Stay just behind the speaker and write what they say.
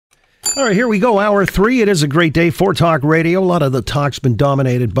All right, here we go. Hour 3. It is a great day for talk radio. A lot of the talk's been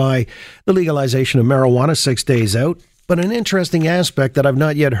dominated by the legalization of marijuana 6 days out. But an interesting aspect that I've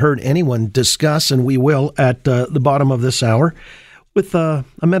not yet heard anyone discuss, and we will at the bottom of this hour, with a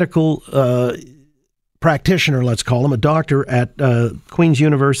medical practitioner, let's call him, a doctor at Queen's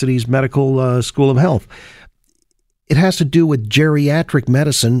University's Medical School of Health. It has to do with geriatric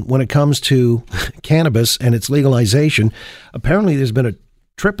medicine when it comes to cannabis and its legalization. Apparently, there's been a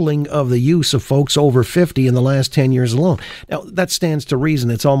tripling of the use of folks over 50 in the last 10 years alone. Now, that stands to reason.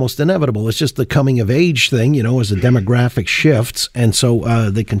 It's almost inevitable. It's just the coming of age thing, you know, as the demographic shifts. And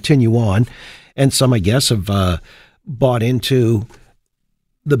so they continue on. And some, I guess, have bought into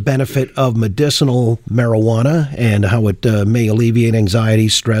the benefit of medicinal marijuana and how it may alleviate anxiety,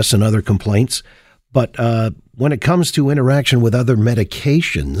 stress, and other complaints. But when it comes to interaction with other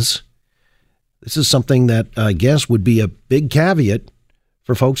medications, this is something that I guess would be a big caveat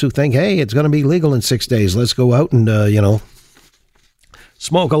for folks who think, hey, it's going to be legal in 6 days. Let's go out and,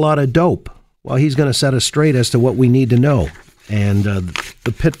 smoke a lot of dope. Well, he's going to set us straight as to what we need to know. And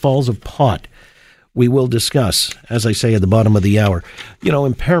the pitfalls of pot we will discuss, as I say, at the bottom of the hour. You know,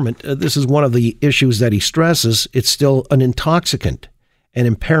 impairment, this is one of the issues that he stresses. It's still an intoxicant, and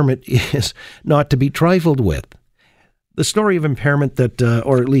impairment is not to be trifled with. The story of impairment that,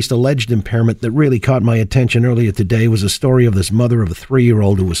 or at least alleged impairment, that really caught my attention earlier today was a story of this mother of a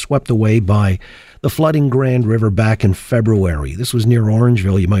 3-year-old who was swept away by the flooding Grand River back in February. This was near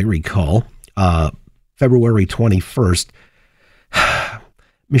Orangeville, you might recall, February 21st.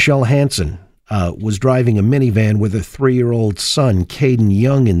 Michelle Hansen was driving a minivan with her 3-year-old son, Caden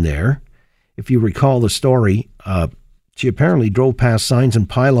Young, in there. If you recall the story, she apparently drove past signs and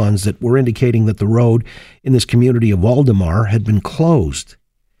pylons that were indicating that the road in this community of Waldemar had been closed.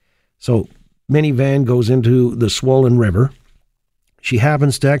 So minivan goes into the swollen river. She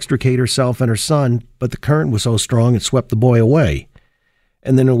happens to extricate herself and her son, but the current was so strong it swept the boy away.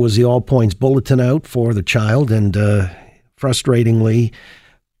 And then there was the all points bulletin out for the child, and frustratingly,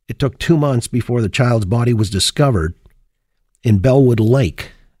 it took 2 months before the child's body was discovered in Bellwood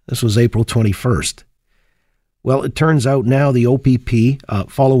Lake. This was April 21st. Well, it turns out now the OPP,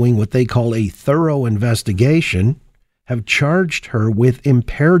 following what they call a thorough investigation, have charged her with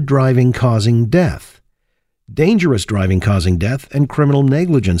impaired driving causing death, dangerous driving causing death, and criminal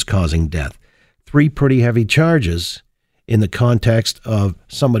negligence causing death. 3 pretty heavy charges in the context of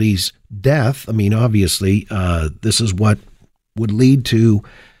somebody's death. I mean, obviously, this is what would lead to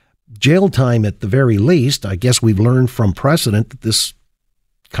jail time at the very least. I guess we've learned from precedent that this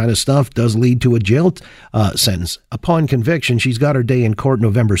kind of stuff does lead to a jail sentence. Upon conviction, she's got her day in court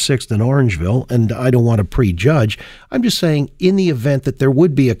November 6th in Orangeville, and I don't want to prejudge. I'm just saying, in the event that there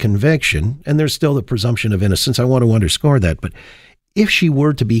would be a conviction, and there's still the presumption of innocence, I want to underscore that, but if she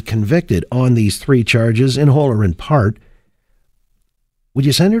were to be convicted on these 3 charges, in whole or in part, would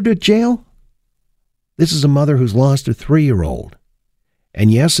you send her to jail? This is a mother who's lost her 3-year-old.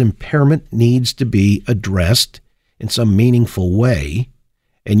 And yes, impairment needs to be addressed in some meaningful way.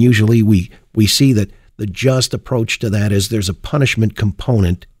 And usually we see that the just approach to that is there's a punishment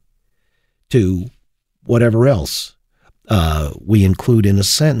component to whatever else we include in a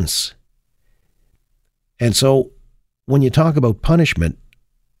sentence. And so when you talk about punishment,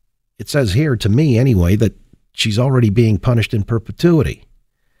 it says here, to me anyway, that she's already being punished in perpetuity.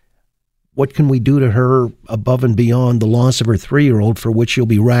 What can we do to her above and beyond the loss of her 3-year-old, for which she'll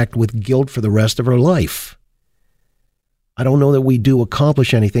be racked with guilt for the rest of her life? I don't know that we do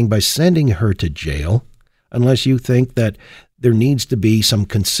accomplish anything by sending her to jail, unless you think that there needs to be some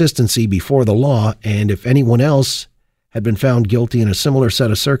consistency before the law, and if anyone else had been found guilty in a similar set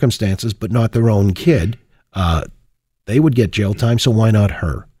of circumstances, but not their own kid, they would get jail time, so why not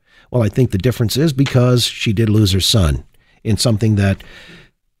her? Well, I think the difference is because she did lose her son in something that,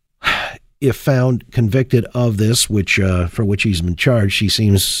 if found convicted of this, which for which he's been charged, she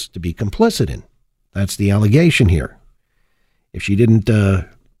seems to be complicit in. That's the allegation here. If she didn't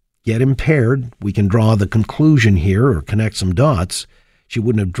get impaired, we can draw the conclusion here or connect some dots. She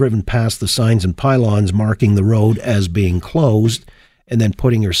wouldn't have driven past the signs and pylons marking the road as being closed and then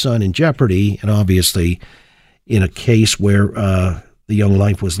putting her son in jeopardy, and obviously in a case where the young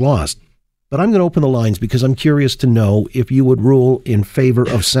life was lost. But I'm going to open the lines because I'm curious to know if you would rule in favor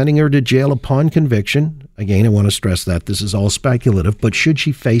of sending her to jail upon conviction. Again, I want to stress that this is all speculative, but should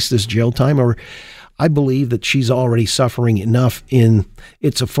she face this jail time? Or I believe that she's already suffering enough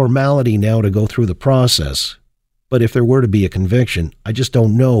it's a formality now to go through the process. But if there were to be a conviction, I just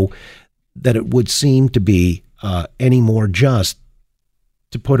don't know that it would seem to be any more just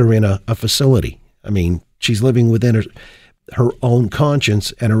to put her in a facility. I mean, she's living within her own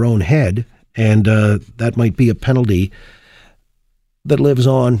conscience and her own head, and that might be a penalty that lives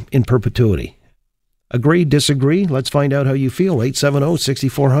on in perpetuity. Agree, disagree? Let's find out how you feel.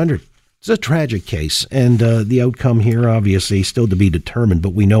 870-6400. It's a tragic case, and the outcome here, obviously, still to be determined,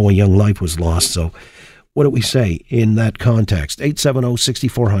 but we know a young life was lost, so what do we say in that context?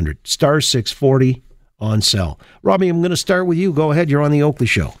 870-6400, star 640 on cell. Robbie, I'm going to start with you. Go ahead. You're on the Oakley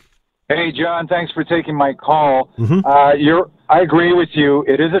Show. Hey, John, thanks for taking my call. Mm-hmm. I agree with you.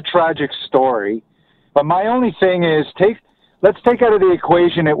 It is a tragic story, but my only thing is let's take out of the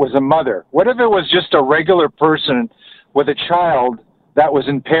equation it was a mother. What if it was just a regular person with a child that was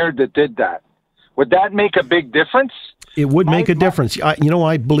impaired that did that? Would that make a big difference? It would make a difference.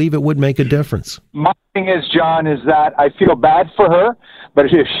 I believe it would make a difference. My thing is, John, is that I feel bad for her, but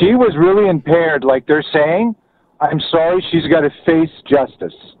if she was really impaired, like they're saying, I'm sorry, she's got to face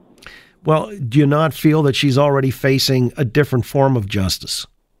justice. Well, do you not feel that she's already facing a different form of justice?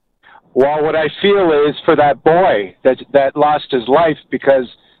 Well, what I feel is for that boy that lost his life because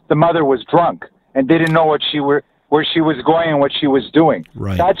the mother was drunk and didn't know where she was going and what she was doing.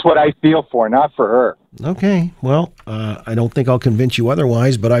 Right. That's what I feel for, not for her. Okay. Well, I don't think I'll convince you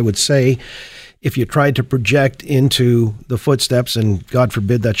otherwise, but I would say if you tried to project into the footsteps, and God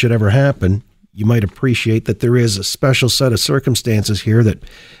forbid that should ever happen, you might appreciate that there is a special set of circumstances here that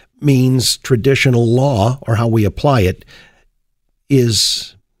means traditional law, or how we apply it,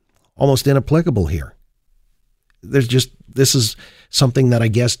 is almost inapplicable here. This is something that I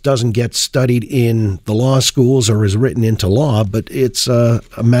guess doesn't get studied in the law schools or is written into law, but it's a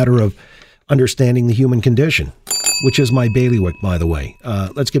matter of understanding the human condition, which is my bailiwick, by the way.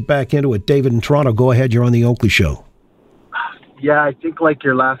 Let's get back into it. David in Toronto, go ahead. You're on the Oakley Show. Yeah, I think like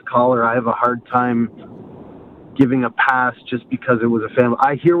your last caller, I have a hard time giving a pass just because it was a family.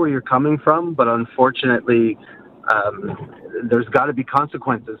 I hear where you're coming from, but unfortunately, there's got to be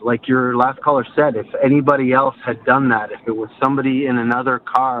consequences. Like your last caller said, if anybody else had done that, if it was somebody in another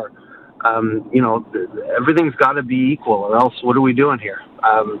car, everything's got to be equal, or else what are we doing here?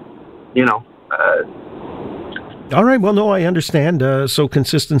 All right. Well, no, I understand. So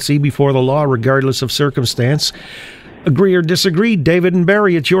consistency before the law, regardless of circumstance. Agree or disagree? David and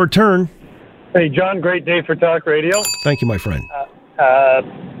Barry, it's your turn. Hey, John, great day for talk radio. Thank you, my friend.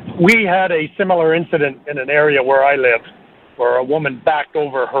 We had a similar incident in an area where I live, where a woman backed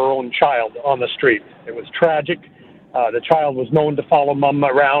over her own child on the street. It was tragic. The child was known to follow mom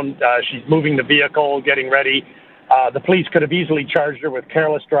around. She's moving the vehicle, getting ready. The police could have easily charged her with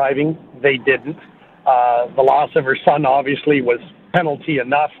careless driving. They didn't. The loss of her son obviously was penalty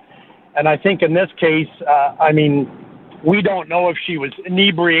enough. And I think in this case, we don't know if she was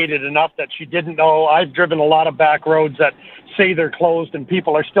inebriated enough that she didn't know. I've driven a lot of back roads that say they're closed and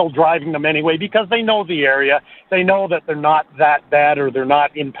people are still driving them anyway because they know the area. They know that they're not that bad or they're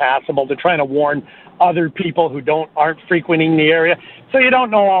not impassable. They're trying to warn other people who aren't frequenting the area. So you don't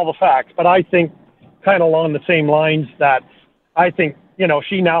know all the facts. But I think kind of along the same lines that I think,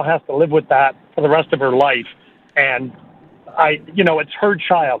 she now has to live with that for the rest of her life. And it's her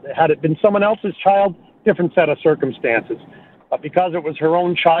child. Had it been someone else's child, different set of circumstances. But because it was her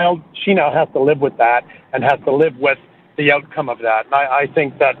own child, she now has to live with that and has to live with the outcome of that. And I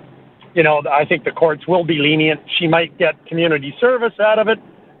think that, I think the courts will be lenient. She might get community service out of it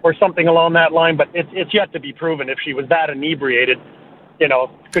or something along that line, but it's yet to be proven if she was that inebriated,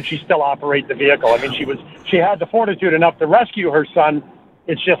 could she still operate the vehicle? She had the fortitude enough to rescue her son.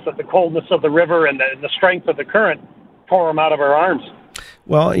 It's just that the coldness of the river and the strength of the current tore him out of her arms.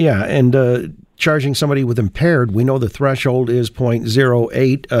 Well, yeah, and charging somebody with impaired, we know the threshold is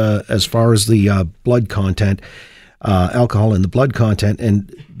 0.08 as far as the blood content, alcohol in the blood content.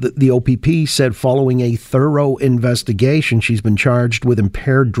 And the OPP said following a thorough investigation, she's been charged with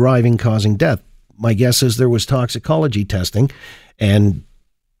impaired driving causing death. My guess is there was toxicology testing, and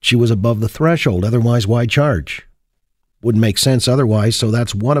she was above the threshold. Otherwise, why charge? Wouldn't make sense otherwise. So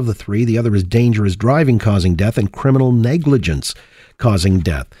that's one of the three. The other is dangerous driving causing death and criminal negligence causing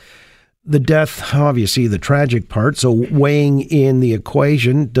death. The death, obviously, the tragic part. So weighing in the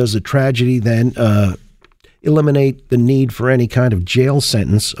equation, does the tragedy then eliminate the need for any kind of jail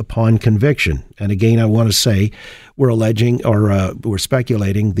sentence upon conviction? And again, I want to say we're alleging or we're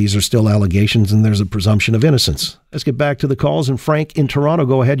speculating. These are still allegations and there's a presumption of innocence. Let's get back to the calls. And Frank in Toronto,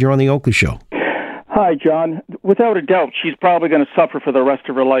 go ahead. You're on the Oakley Show. Hi, John. Without a doubt, she's probably going to suffer for the rest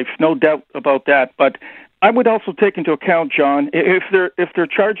of her life. No doubt about that. But I would also take into account, John, if they're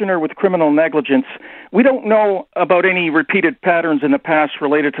charging her with criminal negligence, we don't know about any repeated patterns in the past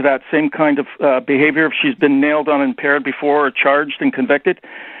related to that same kind of behavior if she's been nailed on impaired before or charged and convicted.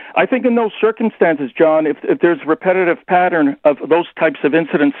 I think in those circumstances, John, if there's a repetitive pattern of those types of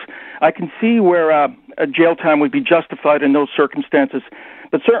incidents, I can see where a jail time would be justified in those circumstances.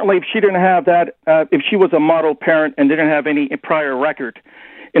 But certainly if she didn't have that, if she was a model parent and didn't have any prior record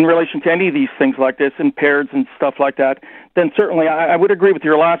in relation to any of these things like this, impaired and stuff like that, then certainly I would agree with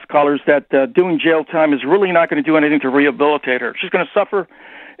your last callers that doing jail time is really not going to do anything to rehabilitate her. She's going to suffer,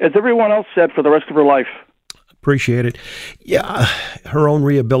 as everyone else said, for the rest of her life. Appreciate it. Yeah, her own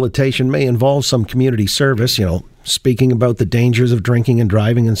rehabilitation may involve some community service, speaking about the dangers of drinking and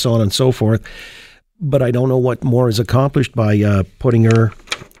driving and so on and so forth. But I don't know what more is accomplished by putting her,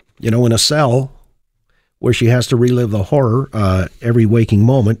 in a cell where she has to relive the horror every waking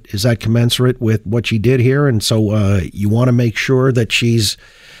moment. Is that commensurate with what she did here? And so you want to make sure that she's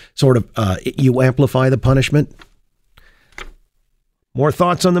sort of, you amplify the punishment? More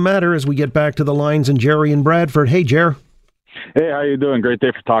thoughts on the matter as we get back to the lines in Jerry and Bradford. Hey, Jer. Hey, how you doing? Great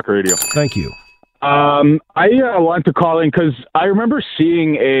day for Talk Radio. Thank you. I wanted to call in because I remember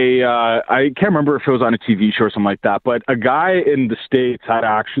seeing I can't remember if it was on a TV show or something like that, but a guy in the States had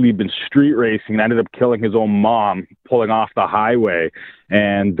actually been street racing and ended up killing his own mom pulling off the highway.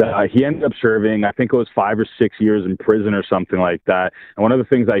 And he ended up serving, I think it was 5 or 6 years in prison or something like that. And one of the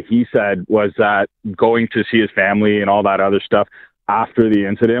things that he said was that going to see his family and all that other stuff after the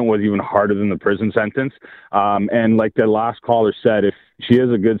incident was even harder than the prison sentence. And like the last caller said, if she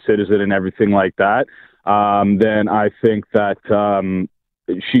is a good citizen and everything like that, then I think that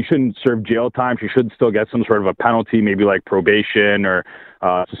she shouldn't serve jail time. She should still get some sort of a penalty, maybe like probation or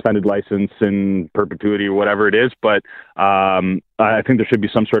suspended license in perpetuity or whatever it is. But I think there should be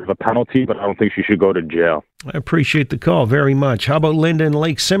some sort of a penalty, but I don't think she should go to jail. I appreciate the call very much. How about Linda in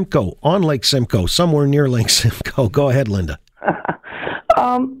Lake Simcoe, somewhere near Lake Simcoe? Go ahead, Linda.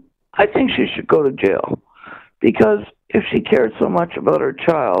 I think she should go to jail because if she cared so much about her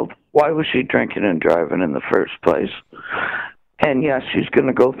child, why was she drinking and driving in the first place? And yes, she's going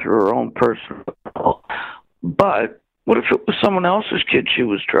to go through her own personal. But what if it was someone else's kid she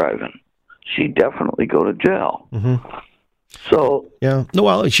was driving? She'd definitely go to jail. Mm-hmm. So yeah,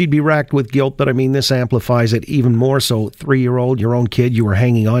 well, she'd be racked with guilt, but I mean, this amplifies it even more. So 3-year-old, your own kid, you were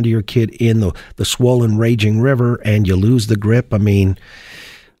hanging on to your kid in the swollen, raging river, and you lose the grip. I mean,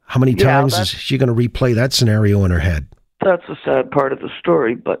 how many times is she going to replay that scenario in her head? That's a sad part of the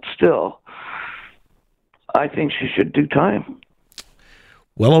story, but still, I think she should do time.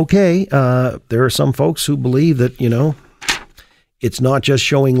 Well, okay. There are some folks who believe that, it's not just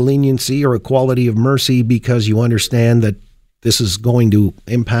showing leniency or a quality of mercy because you understand that this is going to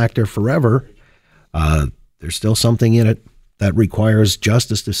impact her forever. There's still something in it that requires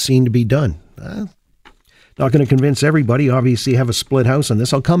justice to seem to be done. Not going to convince everybody. Obviously, have a split house on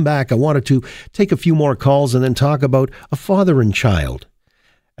this. I'll come back. I wanted to take a few more calls and then talk about a father and child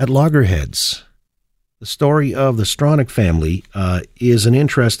at Loggerheads. The story of the Stronach family is an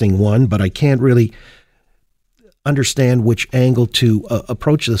interesting one, but I can't really understand which angle to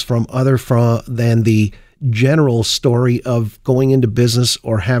approach this from than the general story of going into business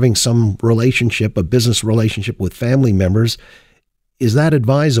or having some relationship, a business relationship with family members. Is that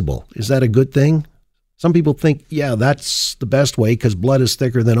advisable? Is that a good thing? Some people think, yeah, that's the best way because blood is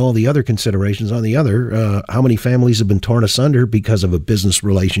thicker than all the other considerations. On the other, how many families have been torn asunder because of a business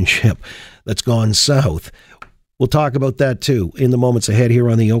relationship that's gone south? We'll talk about that, too, in the moments ahead here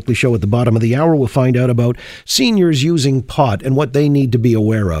on the Oakley Show. At the bottom of the hour, we'll find out about seniors using pot and what they need to be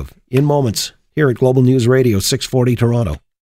aware of. In moments, here at Global News Radio, 640 Toronto.